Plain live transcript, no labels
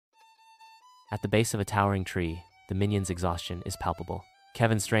At the base of a towering tree, the minion's exhaustion is palpable.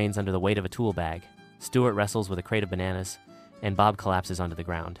 Kevin strains under the weight of a tool bag, Stuart wrestles with a crate of bananas, and Bob collapses onto the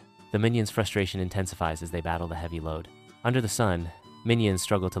ground. The minions' frustration intensifies as they battle the heavy load. Under the sun, minions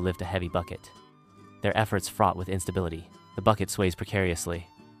struggle to lift a heavy bucket, their efforts fraught with instability. The bucket sways precariously,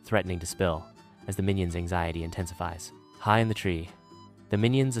 threatening to spill, as the minions' anxiety intensifies. High in the tree, the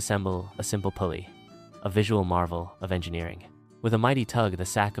minions assemble a simple pulley, a visual marvel of engineering. With a mighty tug, the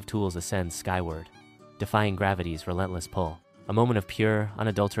sack of tools ascends skyward, defying gravity's relentless pull. A moment of pure,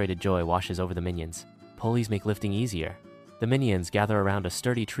 unadulterated joy washes over the minions. Pulleys make lifting easier. The minions gather around a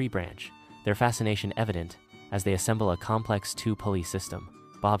sturdy tree branch, their fascination evident as they assemble a complex two-pulley system.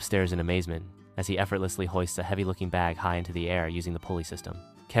 Bob stares in amazement as he effortlessly hoists a heavy-looking bag high into the air using the pulley system.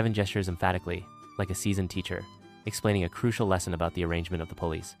 Kevin gestures emphatically, like a seasoned teacher, explaining a crucial lesson about the arrangement of the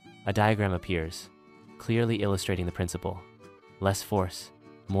pulleys. A diagram appears, clearly illustrating the principle. Less force,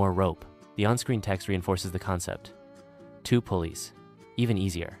 more rope. The on-screen text reinforces the concept. Two pulleys, even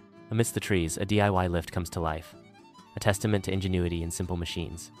easier. Amidst the trees, a DIY lift comes to life, a testament to ingenuity in simple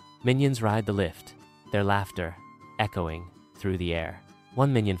machines. Minions ride the lift, their laughter echoing through the air.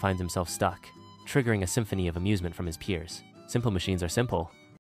 One minion finds himself stuck, triggering a symphony of amusement from his peers. Simple machines are simple,